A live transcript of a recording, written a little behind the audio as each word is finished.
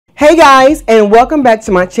Hey guys, and welcome back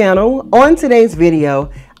to my channel. On today's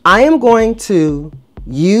video, I am going to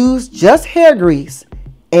use just hair grease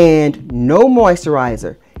and no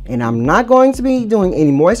moisturizer. And I'm not going to be doing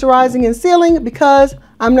any moisturizing and sealing because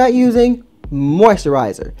I'm not using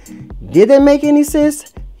moisturizer. Did that make any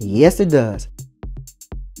sense? Yes, it does.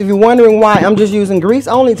 If you're wondering why I'm just using grease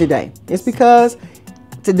only today, it's because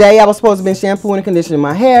today I was supposed to be shampooing and conditioning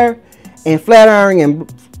my hair and flat ironing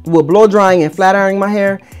and blow drying and flat ironing my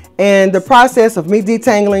hair. And the process of me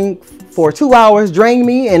detangling for 2 hours drained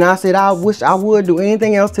me, and I said I wish I would do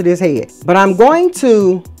anything else to this head. But I'm going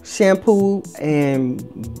to shampoo and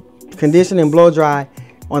condition and blow dry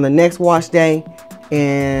on the next wash day,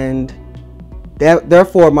 and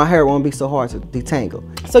therefore my hair won't be so hard to detangle.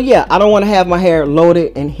 So yeah, I don't want to have my hair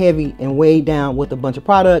loaded and heavy and weighed down with a bunch of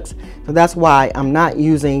products. So that's why I'm not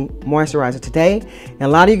using moisturizer today. And a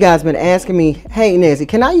lot of you guys have been asking me, hey Nezzy,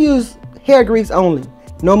 can I use hair grease only?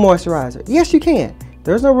 No moisturizer? Yes, you can.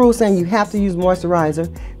 There's no rule saying you have to use moisturizer.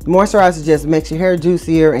 Moisturizer just makes your hair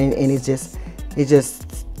juicier, and it's just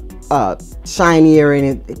shinier,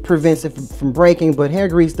 and it prevents it from breaking. But hair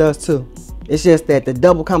grease does too. It's just that the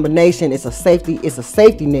double combination is a safety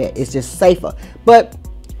net. It's just safer. But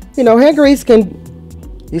you know, hair grease can,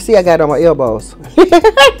 you see I got it on my elbows.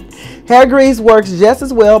 Hair grease works just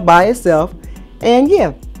as well by itself. And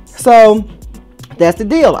yeah, so that's the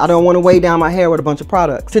deal. I don't want to weigh down my hair with a bunch of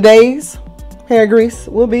products. Today's hair grease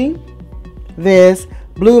will be this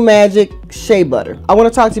Blue Magic Shea Butter. I want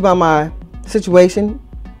to talk to you about my situation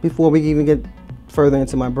before we even get further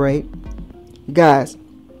into my braid. You guys,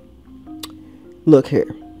 look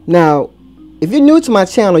here. Now, if you're new to my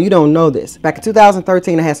channel, you don't know this. Back in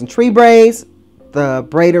 2013, I had some tree braids. The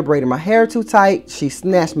braider braided my hair too tight. She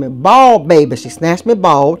snatched me bald, baby. She snatched me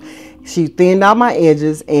bald. She thinned out my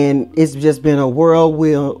edges, and it's just been a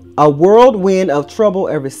whirlwind of trouble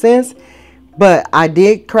ever since. But I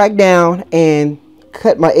did crack down and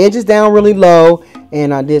cut my edges down really low,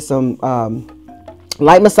 and I did some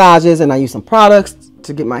light massages, and I used some products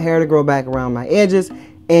to get my hair to grow back around my edges.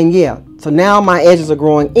 And yeah, so now my edges are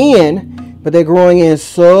growing in, but they're growing in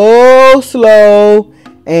so slow,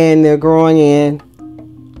 and they're growing in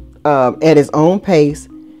at its own pace.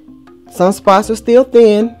 Some spots are still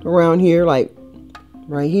thin around here, like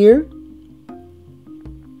right here.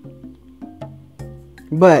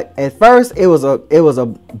 But at first it was a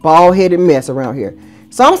bald-headed mess around here.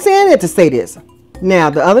 So I'm saying it to say this. Now,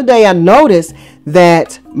 the other day I noticed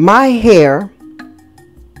that my hair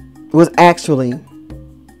was actually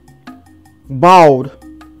bald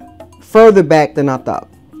further back than I thought.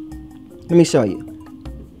 Let me show you.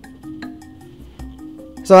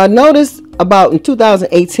 So I noticed about in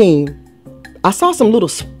 2018, I saw some little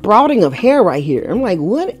sprouting of hair right here. I'm like,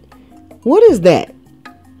 what is that?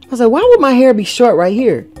 I was like, why would my hair be short right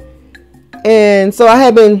here? And so I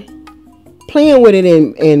had been playing with it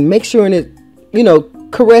and make sure it, you know,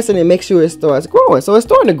 caressing it, make sure it starts growing. So it's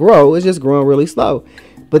starting to grow. It's just growing really slow.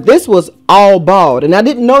 But this was all bald, and I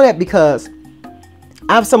didn't know that because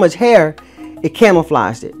I have so much hair, it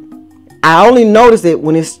camouflaged it. I only noticed it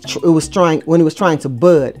when it was trying to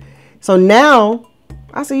bud. So now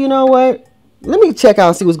I said, you know what? Let me check out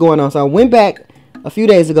and see what's going on. So I went back a few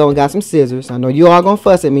days ago and got some scissors. I know you all gonna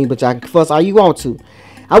fuss at me, but y'all can fuss all you want to.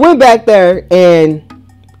 I went back there and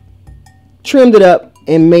trimmed it up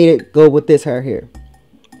and made it go with this hair here.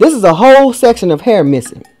 This is a whole section of hair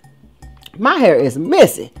missing. My hair is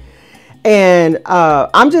missing. And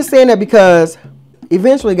I'm just saying that because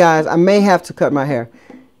eventually, guys, I may have to cut my hair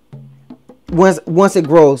once it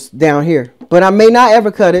grows down here. But I may not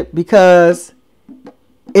ever cut it because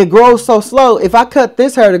it grows so slow. If I cut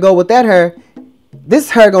this hair to go with that hair, this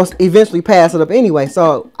hair gonna eventually pass it up anyway.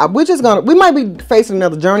 So we might be facing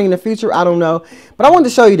another journey in the future. I don't know, but I wanted to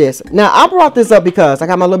show you this. Now I brought this up because I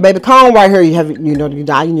got my little baby comb right here.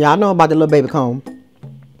 Y'all know about the little baby comb.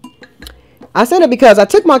 I said it because I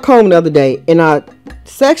took my comb the other day and I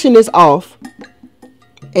sectioned this off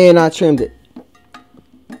and I trimmed it.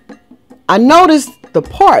 I noticed the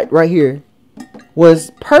part right here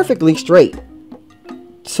was perfectly straight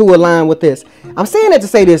to align with this. I'm saying that to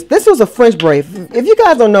say this. This was a French braid. If you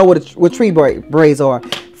guys don't know what tree braids are,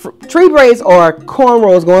 tree braids are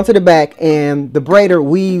cornrows going to the back, and the braider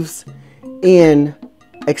weaves in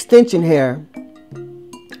extension hair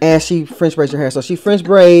as she French braids your hair. So she French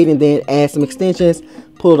braid and then add some extensions,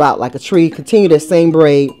 pull it out like a tree, continue that same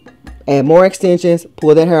braid, add more extensions,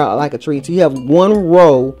 pull that hair out like a tree. So you have one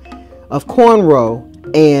row of cornrow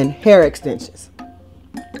and hair extensions.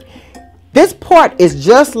 This part is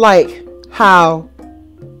just like how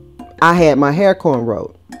I had my hair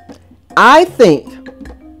cornrowed. I think,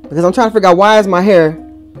 because I'm trying to figure out why is my hair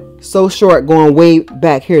so short going way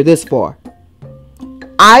back here this far.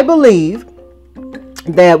 I believe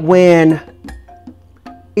that when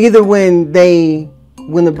the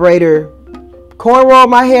braider cornrowed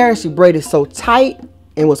my hair, she braided so tight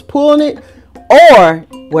and was pulling it, or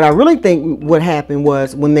what I really think what happened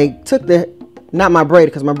was when they took not my braider,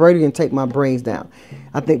 because my braider didn't take my braids down.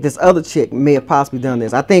 I think this other chick may have possibly done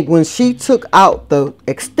this. I think when she took out the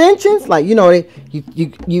extensions, like, you know,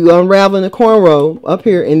 you unraveling the cornrow up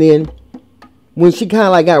here, and then when she kind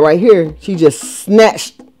of like got right here, she just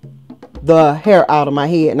snatched the hair out of my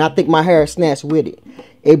head, and I think my hair snatched with it.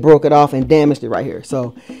 It broke it off and damaged it right here.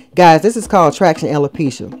 So guys, this is called traction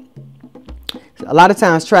alopecia. A lot of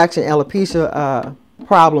times traction alopecia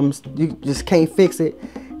problems, you just can't fix it.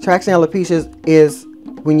 Traction alopecia is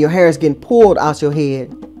when your hair is getting pulled out your head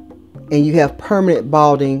and you have permanent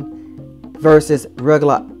balding versus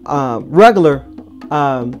regular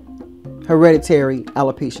hereditary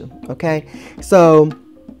alopecia. Okay, so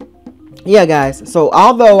yeah guys, so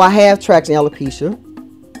although I have traction alopecia,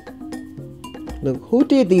 look who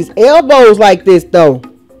did these elbows like this though.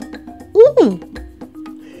 Ooh.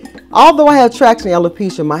 Although I have traction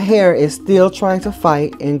alopecia, my hair is still trying to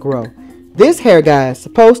fight and grow. This hair, guys, is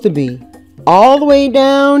supposed to be all the way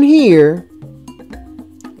down here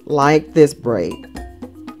like this braid.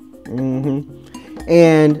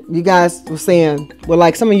 And you guys were saying, well,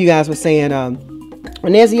 like some of you guys were saying,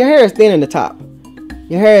 Nezzy, your hair is thin in the top.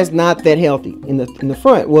 Your hair is not that healthy in the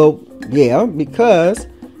front. Well, yeah, because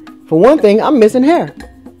for one thing, I'm missing hair.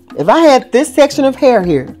 If I had this section of hair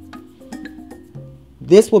here,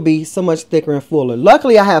 this will be so much thicker and fuller.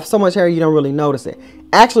 Luckily, I have so much hair you don't really notice it.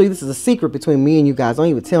 Actually, this is a secret between me and you guys. Don't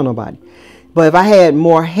even tell nobody. But if I had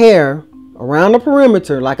more hair around the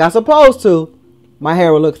perimeter, like I supposed to, my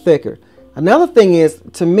hair would look thicker. Another thing is,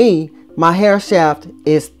 to me, my hair shaft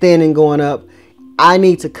is thin and going up. I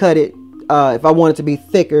need to cut it if I want it to be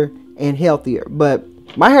thicker and healthier. But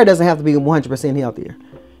my hair doesn't have to be 100% healthier.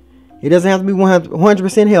 It doesn't have to be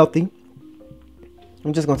 100% healthy.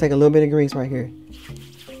 I'm just going to take a little bit of grease right here.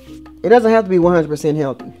 It doesn't have to be 100%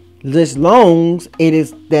 healthy. As long as it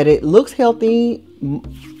is that it looks healthy,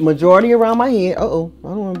 majority around my head. Uh-oh, I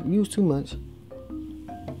don't want to use too much.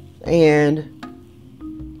 And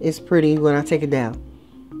it's pretty when I take it down.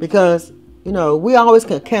 Because, you know, we always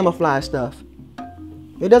can camouflage stuff.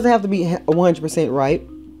 It doesn't have to be 100% right.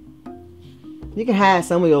 You can hide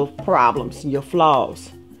some of your problems, your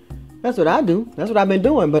flaws. That's what I do. That's what I've been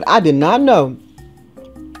doing. But I did not know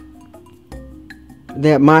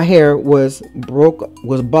that my hair was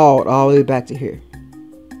bald all the way back to here.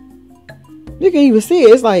 You can even see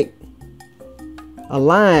it. It's like a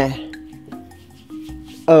line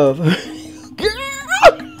of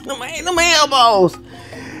my elbows.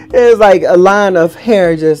 It's like a line of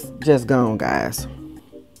hair just gone, guys.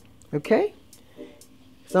 Okay,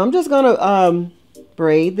 so I'm just gonna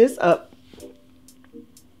braid this up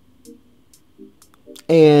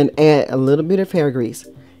and add a little bit of hair grease.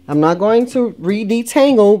 I'm not going to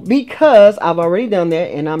re-detangle because I've already done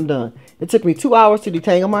that and I'm done. It took me 2 hours to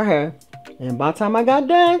detangle my hair, and by the time I got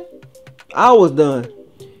done, I was done.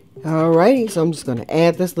 Alrighty, so I'm just going to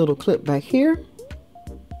add this little clip back here.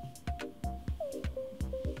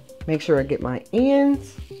 Make sure I get my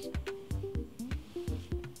ends.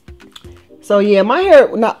 So yeah, my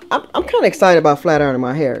hair, now I'm kind of excited about flat ironing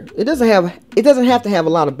my hair. It doesn't have to have a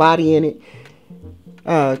lot of body in it.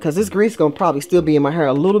 Because this grease is going to probably still be in my hair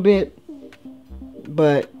a little bit.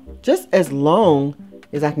 But just as long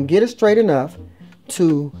as I can get it straight enough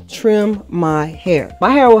to trim my hair. My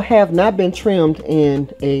hair will have not been trimmed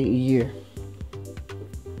in a year.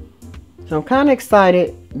 So I'm kind of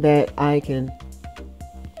excited that I can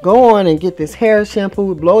go on and get this hair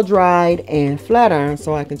shampooed, blow dried, and flat ironed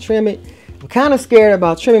so I can trim it. I'm kind of scared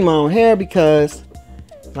about trimming my own hair because,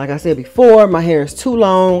 like I said before, my hair is too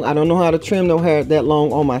long. I don't know how to trim no hair that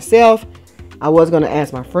long on myself. I was going to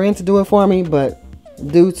ask my friend to do it for me, but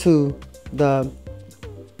due to the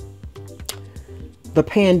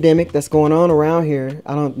pandemic that's going on around here,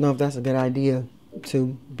 I don't know if that's a good idea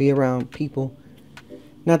to be around people.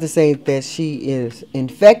 Not to say that she is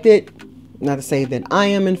infected, not to say that I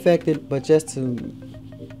am infected, but just to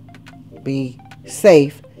be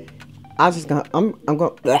safe. I'm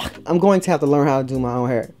going to have to learn how to do my own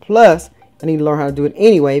hair. Plus, I need to learn how to do it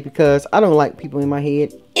anyway because I don't like people in my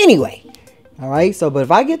head anyway. All right. So, but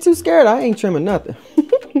if I get too scared, I ain't trimming nothing.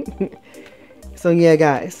 So yeah,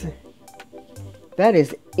 guys, that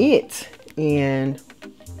is it. And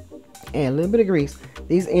a little bit of grease.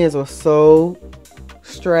 These ends are so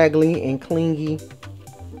straggly and clingy.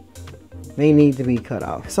 They need to be cut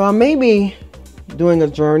off. So I may be doing a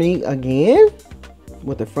journey again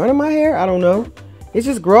with the front of my hair. I don't know. It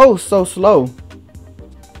just grows so slow.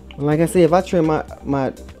 Like I said, if I trim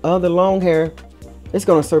my other long hair, it's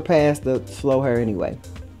gonna surpass the slow hair anyway.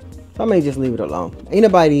 So I may just leave it alone. Ain't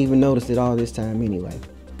nobody even noticed it all this time anyway.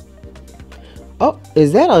 Oh,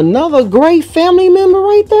 is that another gray family member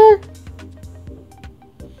right there?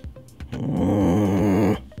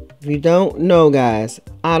 If you don't know, guys,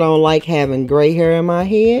 I don't like having gray hair in my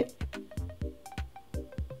head.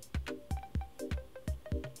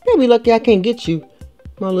 Maybe lucky I can't get you,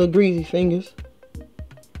 my little greasy fingers.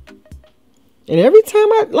 And every time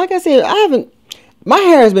like I said, my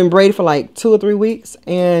hair has been braided for like 2 or 3 weeks.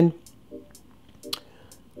 And,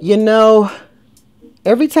 you know,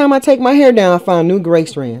 every time I take my hair down, I find new gray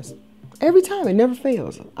strands. Every time, it never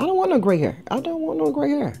fails. I don't want no gray hair. I don't want no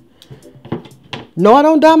gray hair. No, I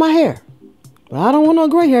don't dye my hair. But I don't want no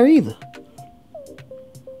gray hair either.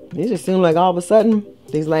 It just seems like all of a sudden,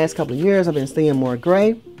 these last couple of years, I've been seeing more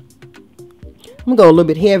gray. I'm going to go a little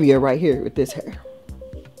bit heavier right here with this hair.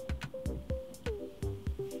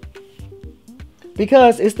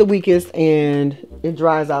 Because it's the weakest and it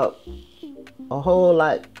dries out a whole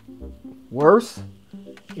lot worse.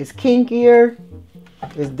 It's kinkier,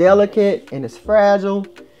 it's delicate, and it's fragile.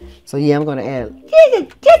 So yeah, I'm going to add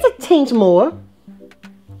just a tinge more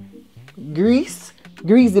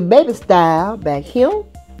Greasy baby style back here.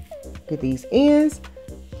 Get these ends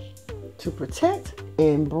to protect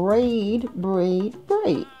and braid.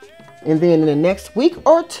 And then in the next week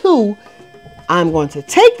or two, I'm going to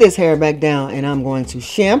take this hair back down and I'm going to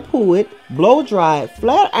shampoo it, blow dry it,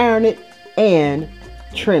 flat iron it, and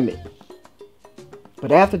trim it.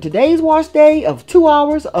 But after today's wash day of 2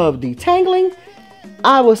 hours of detangling,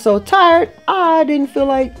 I was so tired, I didn't feel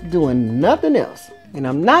like doing nothing else. And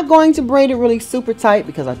I'm not going to braid it really super tight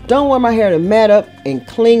because I don't want my hair to mat up and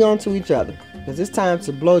cling onto each other. Because it's time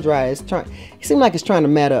to blow dry. It seems like it's trying to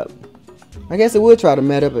mat up. I guess it would try to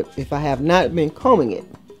mat up if I have not been combing it.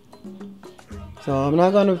 So I'm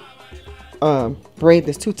not going to braid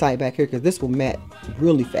this too tight back here because this will mat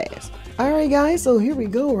really fast. Alright guys, so here we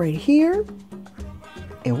go right here.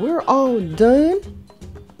 And we're all done.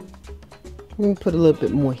 Let me put a little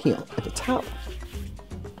bit more here at the top.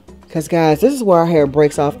 Because guys, this is where our hair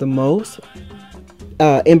breaks off the most.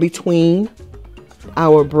 In between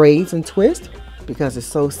our braids and twists. Because it's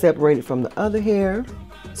so separated from the other hair.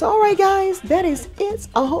 So alright guys, that is it.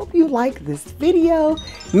 I hope you like this video.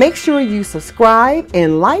 Make sure you subscribe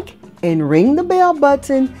and like and ring the bell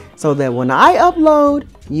button so that when I upload,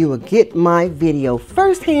 you will get my video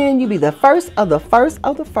firsthand. You'll be the first of the first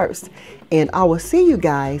of the first. And I will see you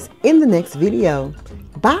guys in the next video.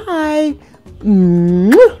 Bye.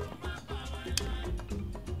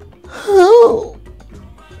 Oh.